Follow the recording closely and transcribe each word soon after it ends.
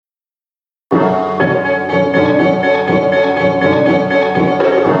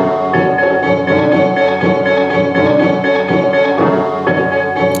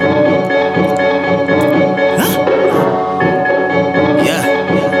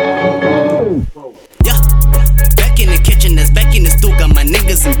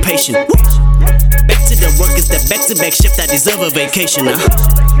patient. Back to the work, it's that back-to-back shift, I deserve a vacation.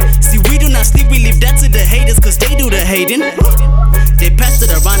 See, we do not sleep, we leave that to the haters, cause they do the hating. They passed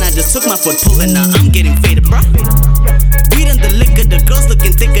it around, I just took my foot pulling, now I'm getting faded, bruh. Weed and the liquor, the girls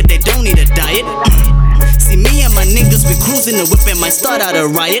looking thicker, they don't need a diet. See, me and my niggas, we cruising the whip and might start out a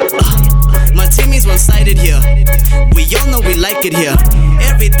riot. My team is one-sided here, we all know we like it here.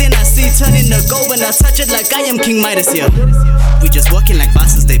 Everything I see turning to gold when I touch it like I am King Midas here. We just walking like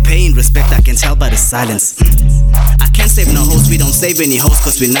bosses, they paying respect, I can tell by the silence. I can't save no hoes, we don't save any hoes,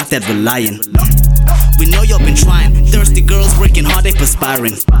 cause we're not that reliant. We know y'all been trying, thirsty girls working hard, they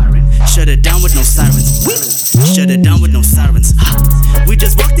perspiring. Shut it down with no sirens, shut it down with no sirens. We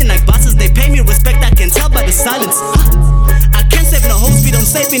just walked in like bosses, they pay me respect, I can tell by the silence. I can't save no hoes, we don't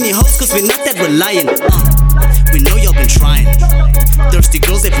save any hoes, cause we're not that reliant. We know y'all been trying, thirsty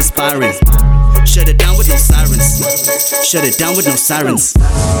girls, they perspiring. Shut it down with no sirens, shut it down with no sirens.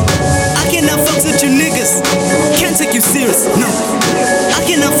 I cannot fucks with you niggas, can't take you serious, no. I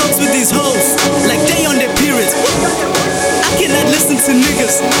cannot fucks with these hoes, like they on their periods. I cannot listen to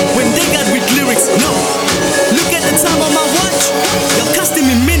niggas when they got weak lyrics, no. Look at the time on my watch, y'all costing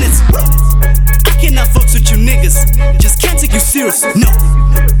me minutes. I cannot fucks with you niggas, just can't take you serious, no.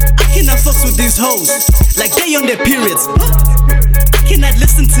 I cannot fucks with these hoes, like they on their periods. I cannot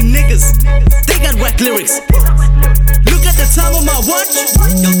listen to niggas, they got whack lyrics. Look at the time on my watch,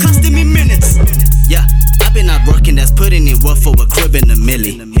 y'all costing me minutes. Yeah, I've been out working, that's putting in work for a crib in a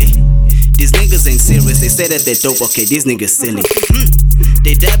milli. These niggas ain't serious, they say that they dope, okay, these niggas silly.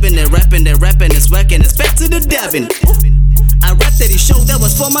 They dabbing, they rapping, it's whacking, it's back to the dabbing. I rapped at his show, that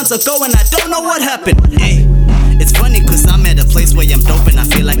was 4 months ago and I don't know what happened. Hey, it's funny cause I'm at a place where I'm dope and I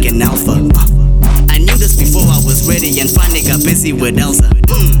feel like an alpha. I knew this before I was ready and finally got busy with Elsa.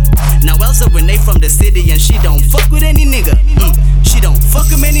 Now Elsa Renee from the city and she don't fuck with any nigga. She don't fuck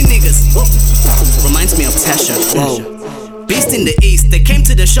with many niggas. Reminds me of Tasha. Whoa. Beast in the East, they came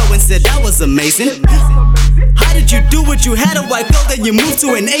to the show and said that was amazing. How did you do it? You had a white girl, then you moved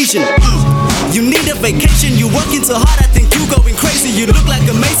to an Asian. You need a vacation, you working too hard, I think you going crazy. You look like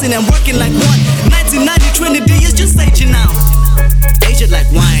a Mason and working like one. 1990 Trinity is just aging now. Aged like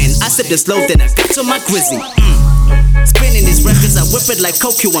wine, I sipped it slow, then I got to my grizzy. Spinning these records, I whip it like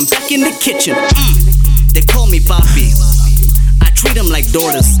Coke, I'm back in the kitchen. They call me Papi, I treat them like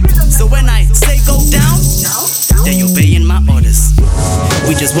daughters. So when I say go down, they obeying my orders.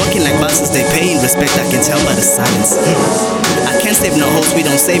 We just walking like bosses, they paying respect, I can tell by the silence. I can't save no hoes, we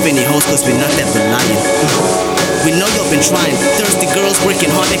don't save any hoes, cause we're not that reliant. We know y'all been trying, thirsty girls working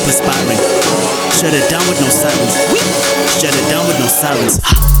hard, they perspiring. Shut it down with no sirens, shut it down with no sirens.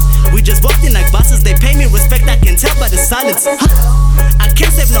 We just walked in like bosses, they pay me respect, I can tell by the silence. I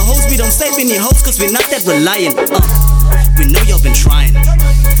can't save no hoes, we don't save any hoes, cause we're not that reliant. We know y'all been trying,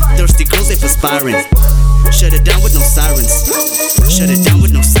 thirsty girls, they perspiring. Shut it down with no sirens, shut it down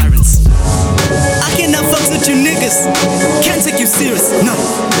with no sirens. I cannot fucks with you niggas, can't take you serious, no.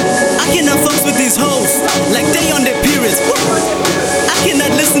 I cannot fucks with these hoes, like they on their periods. I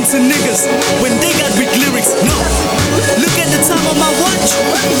cannot listen to niggas when they got weak lyrics, no. Look at the time on my watch,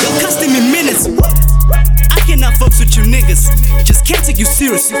 y'all costing me minutes. I cannot fucks with you niggas, just can't take you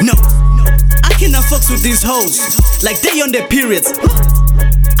serious, no. I cannot fucks with these hoes, like they on their periods.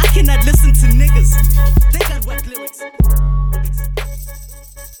 I cannot listen to niggas, they got whack lyrics.